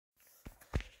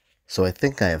So I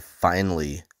think I have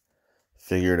finally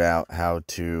figured out how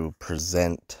to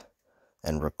present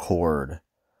and record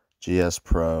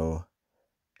GSPRO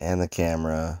and the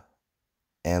camera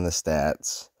and the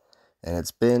stats, and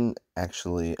it's been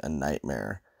actually a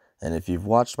nightmare. And if you've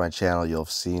watched my channel, you'll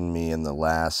have seen me in the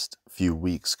last few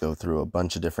weeks go through a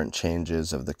bunch of different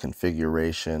changes of the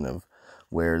configuration of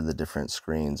where the different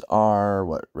screens are,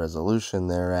 what resolution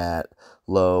they're at,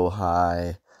 low,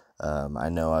 high. I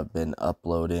know I've been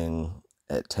uploading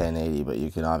at 1080, but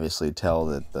you can obviously tell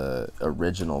that the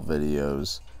original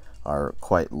videos are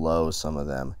quite low, some of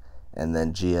them. And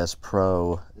then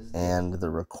GSPRO and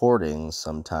the recordings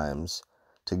sometimes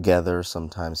together,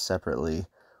 sometimes separately,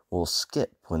 will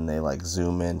skip when they like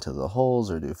zoom into the holes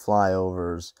or do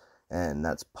flyovers. And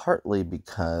that's partly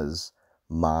because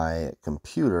my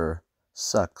computer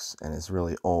sucks and is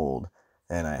really old,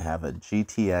 and I have a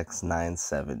GTX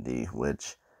 970,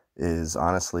 which is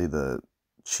honestly the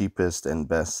cheapest and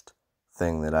best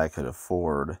thing that I could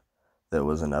afford that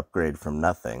was an upgrade from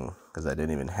nothing, because I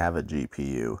didn't even have a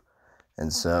GPU.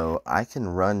 And so I can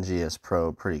run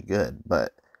GSPRO pretty good,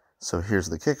 but so here's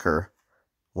the kicker.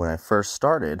 When I first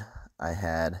started, I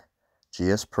had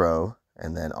GSPRO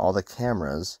and then all the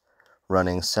cameras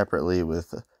running separately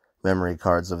with memory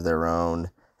cards of their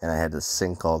own, and I had to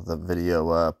sync all the video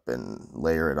up and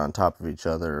layer it on top of each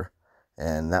other,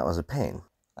 and that was a pain.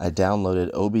 I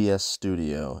downloaded OBS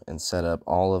Studio and set up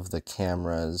all of the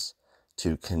cameras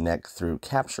to connect through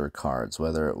capture cards,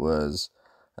 whether it was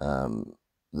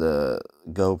the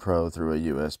GoPro through a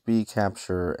USB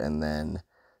capture, and then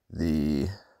the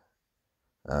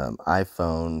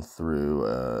iPhone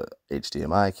through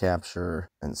HDMI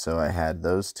capture. And so I had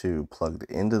those two plugged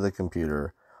into the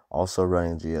computer, also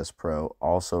running GSPRO,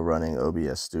 also running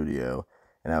OBS Studio,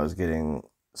 and I was getting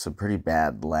some pretty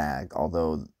bad lag,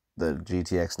 although the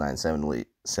GTX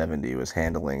 970 was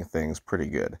handling things pretty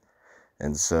good.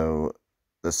 And so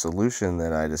the solution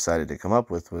that I decided to come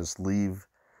up with was leave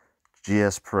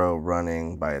GSPRO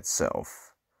running by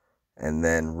itself and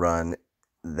then run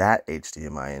that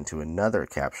HDMI into another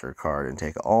capture card and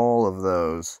take all of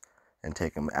those and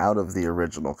take them out of the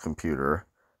original computer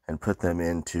and put them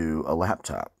into a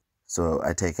laptop. So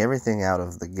I take everything out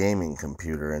of the gaming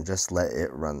computer and just let it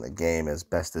run the game as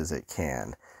best as it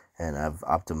can. And I've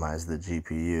optimized the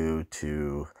GPU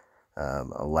to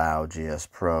allow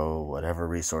GSPRO whatever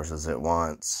resources it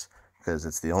wants, because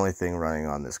it's the only thing running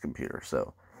on this computer.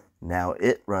 So now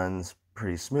it runs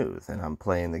pretty smooth, and I'm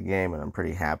playing the game, and I'm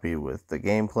pretty happy with the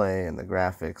gameplay and the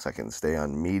graphics. I can stay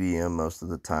on medium most of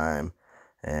the time,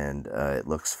 and it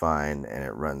looks fine, and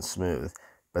it runs smooth.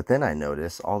 But then I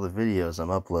notice all the videos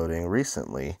I'm uploading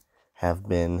recently have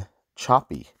been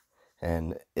choppy,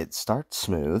 and it starts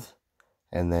smooth,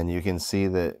 and then you can see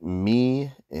that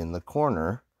me in the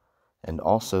corner and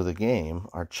also the game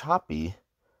are choppy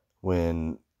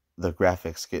when the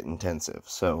graphics get intensive.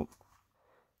 So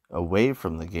away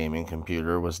from the gaming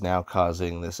computer was now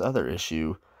causing this other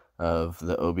issue of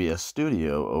the OBS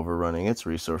Studio overrunning its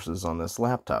resources on this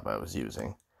laptop I was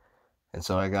using. And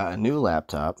so I got a new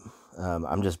laptop.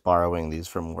 I'm just borrowing these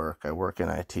from work. I work in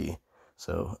IT.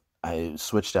 So I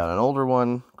switched out an older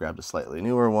one, grabbed a slightly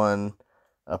newer one,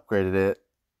 upgraded it,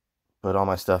 put all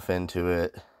my stuff into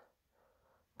it,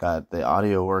 got the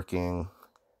audio working,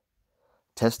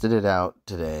 tested it out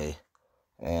today,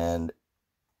 and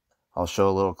I'll show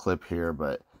a little clip here,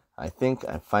 but I think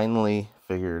I finally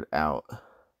figured out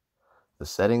the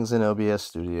settings in OBS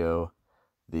Studio,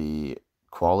 the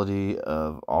quality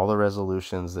of all the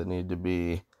resolutions that need to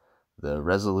be, the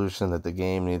resolution that the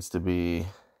game needs to be,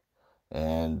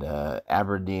 and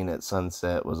Aberdeen at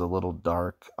sunset was a little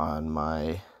dark on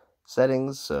my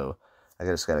settings, so I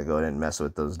just got to go in and mess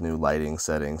with those new lighting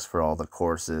settings for all the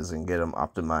courses and get them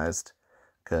optimized,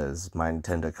 because mine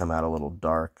tend to come out a little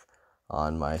dark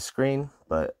on my screen.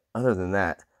 But other than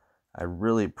that, I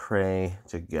really pray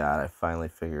to God I finally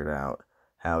figured out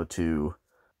how to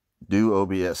do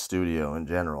OBS Studio in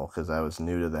general, because I was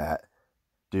new to that,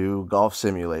 do golf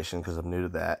simulation because I'm new to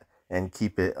that, and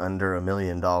keep it under $1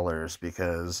 million,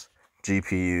 because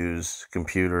GPUs,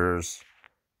 computers,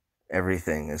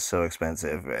 everything is so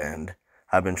expensive, and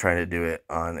I've been trying to do it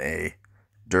on a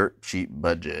dirt cheap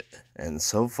budget, and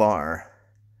so far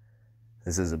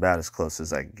this is about as close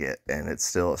as I get, and it's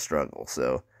still a struggle.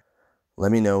 So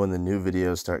let me know when the new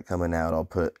videos start coming out. I'll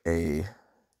put a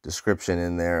description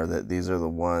in there that these are the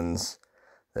ones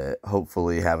that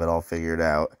hopefully have it all figured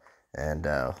out, and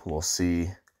we'll see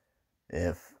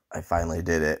if I finally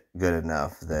did it good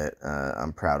enough that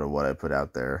I'm proud of what I put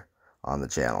out there on the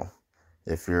channel.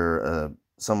 If you're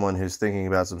someone who's thinking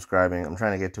about subscribing, I'm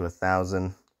trying to get to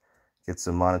 1,000. get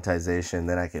some monetization,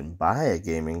 then I can buy a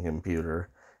gaming computer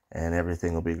and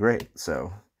everything will be great.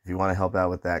 So if you want to help out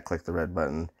with that, click the red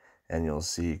button and you'll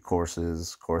see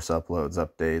courses, course uploads,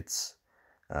 updates.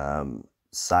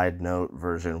 Side note,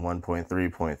 version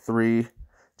 1.3.3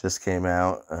 just came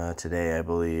out today, I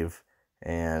believe,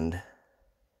 and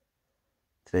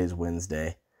today's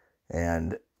Wednesday,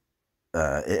 and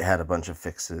it had a bunch of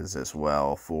fixes as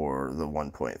well for the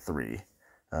 1.3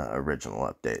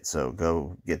 original update. So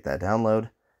go get that download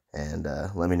and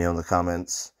let me know in the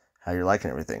comments how you're liking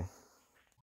everything.